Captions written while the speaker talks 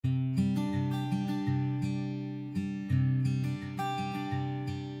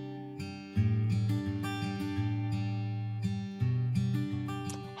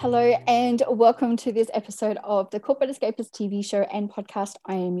Hello and welcome to this episode of the Corporate Escapist TV show and podcast.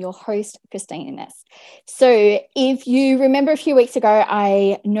 I am your host, Christine Innes. So if you remember a few weeks ago,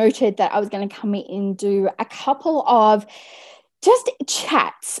 I noted that I was going to come in and do a couple of just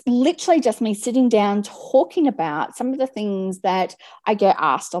chats, literally just me sitting down talking about some of the things that I get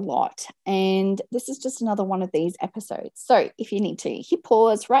asked a lot. And this is just another one of these episodes. So if you need to hit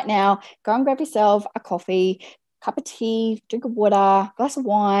pause right now, go and grab yourself a coffee, cup of tea, drink of water, glass of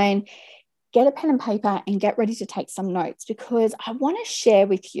wine, get a pen and paper and get ready to take some notes, because I want to share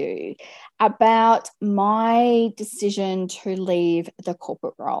with you about my decision to leave the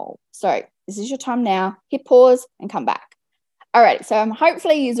corporate role. So this is your time now. Hit pause and come back. All right, so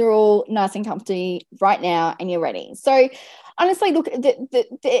hopefully you're all nice and comfy right now and you're ready. So honestly, look,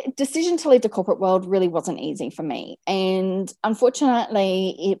 the decision to leave the corporate world really wasn't easy for me. And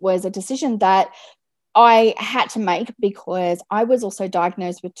unfortunately, it was a decision that I had to make because I was also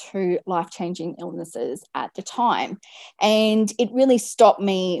diagnosed with 2 life-changing illnesses at the time. And it really stopped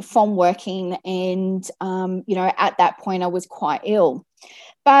me from working. And, at that point, I was quite ill.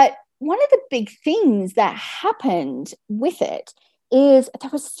 But one of the big things that happened with it is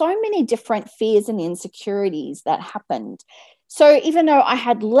there were so many different fears and insecurities that happened. So even though I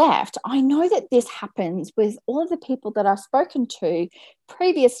had left, I know that this happens with all of the people that I've spoken to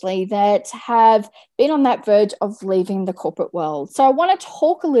previously that have been on that verge of leaving the corporate world. So I want to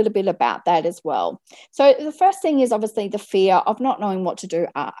talk a little bit about that as well. So the first thing is obviously the fear of not knowing what to do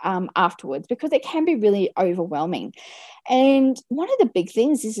afterwards, because it can be really overwhelming. And one of the big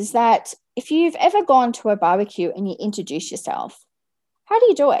things is that if you've ever gone to a barbecue and you introduce yourself, how do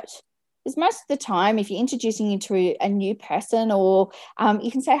you do it? Because most of the time, if you're introducing you to a new person, or you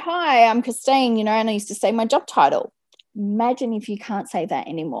can say, hi, I'm Christine, and I used to say my job title. Imagine if you can't say that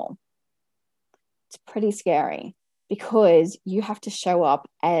anymore. It's pretty scary because you have to show up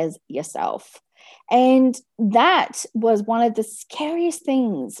as yourself. And that was one of the scariest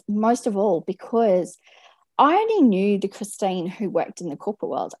things, most of all, because I only knew the Christine who worked in the corporate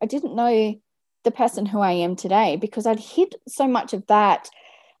world. I didn't know the person who I am today, because I'd hid so much of that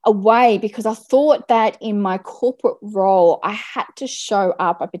away, because I thought that in my corporate role, I had to show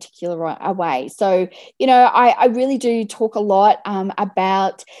up a particular way. So, I really do talk a lot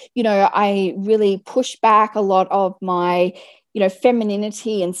about, I really push back a lot of my,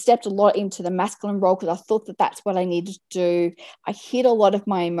 femininity and stepped a lot into the masculine role because I thought that that's what I needed to do. I hid a lot of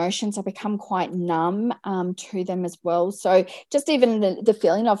my emotions. I become quite numb to them as well. So just even the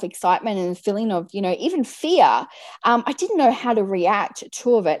feeling of excitement and the feeling of, even fear, I didn't know how to react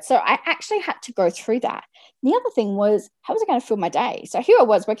to it. So I actually had to go through that. The other thing was, how was I going to fill my day? So here I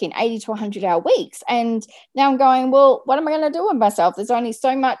was working 80 to 100-hour weeks. And now I'm going, well, what am I going to do with myself? There's only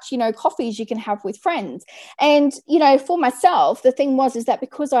so much, coffees you can have with friends. And, for myself, the thing is that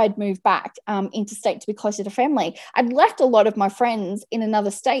because I'd moved back interstate to be closer to family, I'd left a lot of my friends in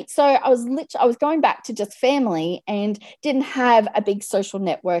another state. So I was going back to just family and didn't have a big social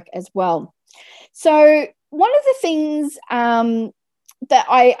network as well. So one of the things that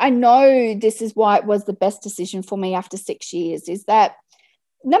I know this is why it was the best decision for me after 6 years is that,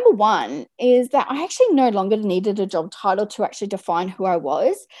 number one, is that I actually no longer needed a job title to actually define who I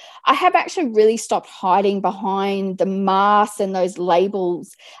was. I have actually really stopped hiding behind the masks and those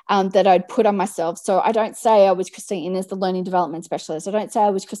labels that I'd put on myself. So I don't say I was Christine Innes, the learning development specialist. I don't say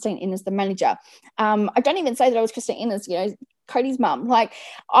I was Christine Innes, the manager. I don't even say that I was Christine Innes, Cody's mum. Like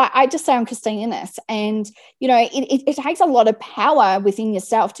I just say I'm Christine Innes. And, it takes a lot of power within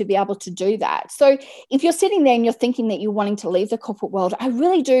yourself to be able to do that. So if you're sitting there and you're thinking that you're wanting to leave the corporate world, I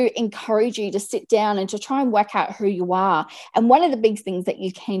really do encourage you to sit down and to try and work out who you are. And one of the big things that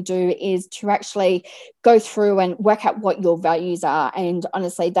you can do is to actually go through and work out what your values are. And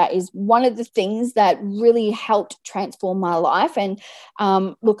honestly, that is one of the things that really helped transform my life. And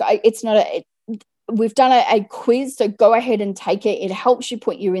we've done a quiz, so go ahead and take it. It helps you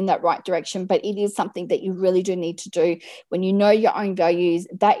put you in that right direction, but it is something that you really do need to do. When you know your own values,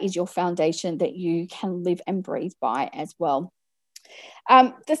 that is your foundation that you can live and breathe by as well.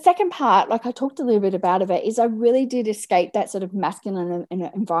 The second part, like I talked a little bit about it, is I really did escape that sort of masculine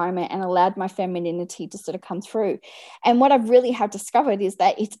environment and allowed my femininity to sort of come through. And what I've really have discovered is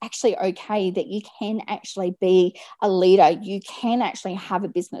that it's actually okay that you can actually be a leader. You can actually have a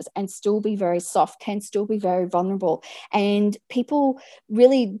business and still be very soft, can still be very vulnerable. And people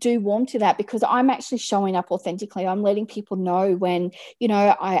really do warm to that because I'm actually showing up authentically. I'm letting people know when,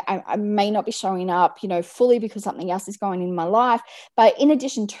 I may not be showing up, fully because something else is going in my life, but But in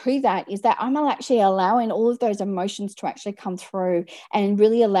addition to that is that I'm actually allowing all of those emotions to actually come through and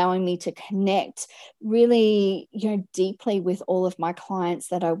really allowing me to connect really, deeply with all of my clients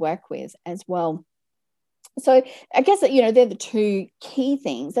that I work with as well. So I guess that, they're the two key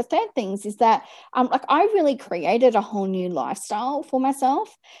things. The third things is that I really created a whole new lifestyle for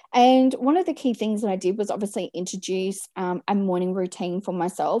myself. And one of the key things that I did was obviously introduce a morning routine for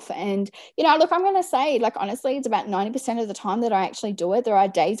myself. And, look, I'm going to say, like, honestly, it's about 90% of the time that I actually do it. There are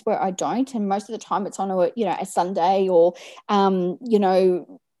days where I don't. And most of the time it's on a Sunday or,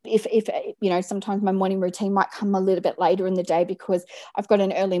 if sometimes my morning routine might come a little bit later in the day because I've got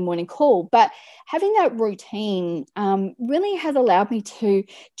an early morning call. But having that routine really has allowed me to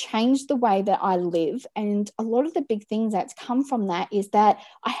change the way that I live. And a lot of the big things that's come from that is that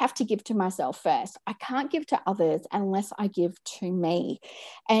I have to give to myself first. I can't give to others unless I give to me.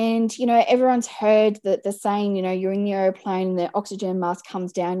 And, everyone's heard the saying, you're in the airplane and the oxygen mask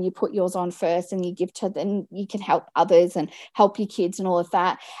comes down, you put yours on first and you give to them, you can help others and help your kids and all of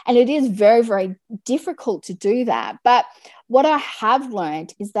that. And it is very, very difficult to do that. But what I have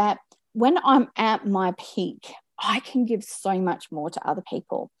learned is that when I'm at my peak, I can give so much more to other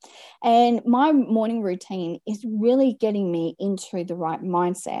people. And my morning routine is really getting me into the right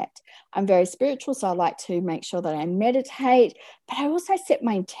mindset. I'm very spiritual, so I like to make sure that I meditate, but I also set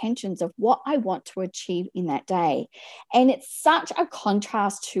my intentions of what I want to achieve in that day. And it's such a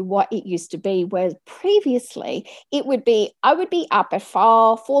contrast to what it used to be, where previously it would be, I would be up at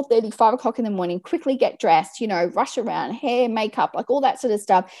 4:30, 5 o'clock in the morning, quickly get dressed, rush around, hair, makeup, like all that sort of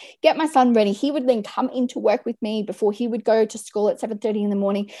stuff, get my son ready. He would then come into work with me before he would go to school at 7:30 in the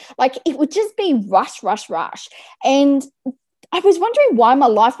morning. Like it would just be rush, rush, rush. And I was wondering why my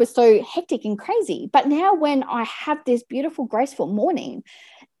life was so hectic and crazy. But now when I have this beautiful, graceful morning,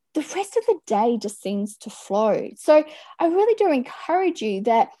 the rest of the day just seems to flow. So I really do encourage you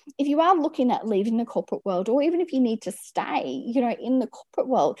that if you are looking at leaving the corporate world, or even if you need to stay, in the corporate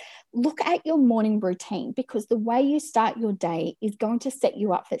world, look at your morning routine, because the way you start your day is going to set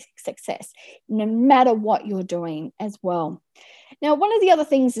you up for success, no matter what you're doing as well. Now, one of the other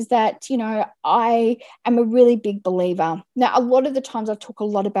things is that, I am a really big believer. Now, a lot of the times I talk a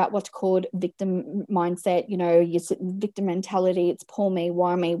lot about what's called victim mindset, your victim mentality. It's poor me,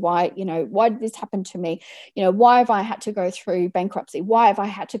 why me, why did this happen to me? Why have I had to go through bankruptcy? Why have I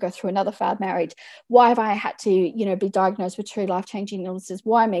had to go through another failed marriage? Why have I had to, be diagnosed with 2 life-changing illnesses?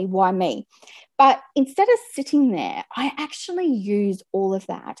 Why me? Why me? But instead of sitting there, I actually use all of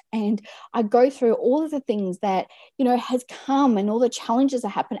that. And I go through all of the things that, has come and all the challenges that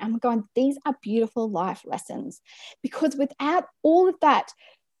happen. And I'm going, these are beautiful life lessons. Because without all of that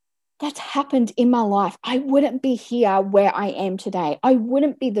that's happened in my life, I wouldn't be here where I am today. I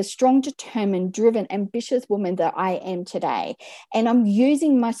wouldn't be the strong, determined, driven, ambitious woman that I am today. And I'm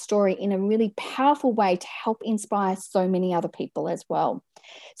using my story in a really powerful way to help inspire so many other people as well.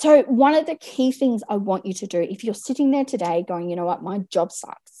 So one of the key things I want you to do, if you're sitting there today going, you know what, my job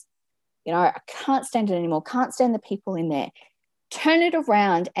sucks, I can't stand it anymore, can't stand the people in there, turn it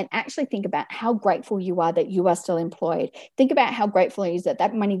around and actually think about how grateful you are that you are still employed. Think about how grateful it is that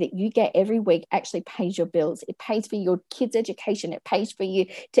that money that you get every week actually pays your bills. It pays for your kids' education. It pays for you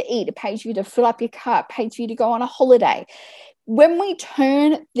to eat. It pays for you to fill up your car. It pays for you to go on a holiday. When we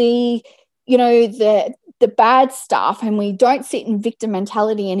turn the bad stuff and we don't sit in victim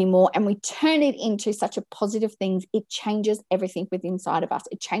mentality anymore and we turn it into such a positive thing, it changes everything within inside of us.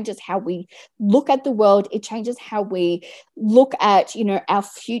 It changes how we look at the world. It changes how we look at, our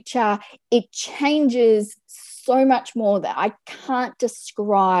future. It changes so much more that I can't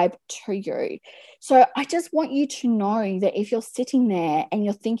describe to you. So I just want you to know that if you're sitting there and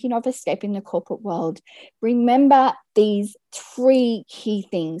you're thinking of escaping the corporate world, remember these 3 key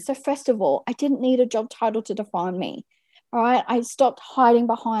things. So first of all, I didn't need a job title to define me. All right. I stopped hiding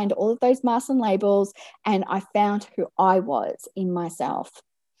behind all of those masks and labels, and I found who I was in myself.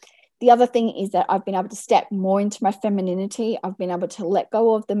 The other thing is that I've been able to step more into my femininity. I've been able to let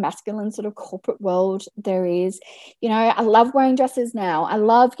go of the masculine sort of corporate world there is. I love wearing dresses now. I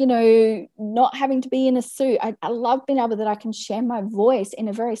love, not having to be in a suit. I love being able that I can share my voice in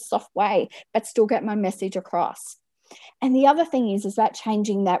a very soft way, but still get my message across. And the other thing is that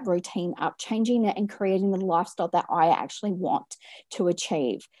changing that routine up, changing it and creating the lifestyle that I actually want to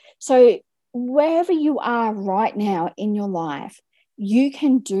achieve. So wherever you are right now in your life, you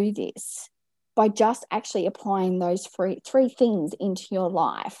can do this by just actually applying those three things into your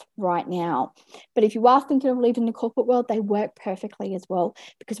life right now. But if you are thinking of leaving the corporate world, they work perfectly as well,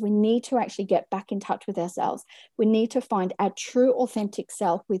 because we need to actually get back in touch with ourselves. We need to find our true authentic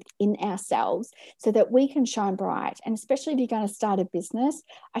self within ourselves so that we can shine bright. And especially if you're going to start a business,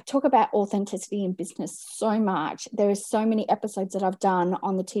 I talk about authenticity in business so much. There are so many episodes that I've done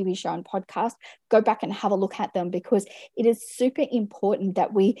on the TV show and podcast. Go back and have a look at them, because it is super important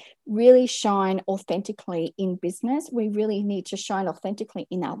that we really shine authentically in business. We really need to shine authentically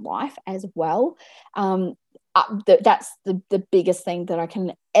in our life as well. That's the biggest thing that I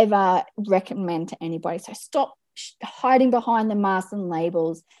can ever recommend to anybody. So stop hiding behind the masks and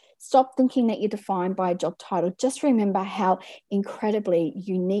labels. Stop thinking that you're defined by a job title. Just remember how incredibly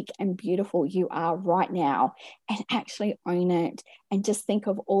unique and beautiful you are right now, and actually own it. And just think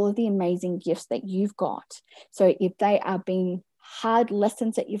of all of the amazing gifts that you've got. So if they are being hard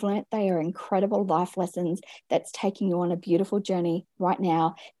lessons that you've learned, they are incredible life lessons that's taking you on a beautiful journey right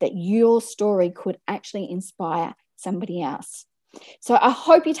now, that your story could actually inspire somebody else. So I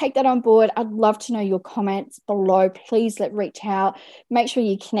hope you take that on board. I'd love to know your comments below. Please reach out. Make sure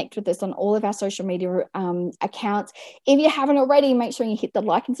you connect with us on all of our social media accounts. If you haven't already, make sure you hit the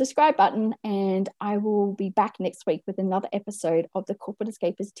like and subscribe button. And I will be back next week with another episode of the Corporate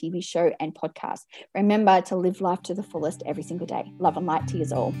Escapers TV show and podcast. Remember to live life to the fullest every single day. Love and light to you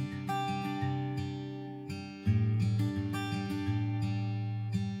all.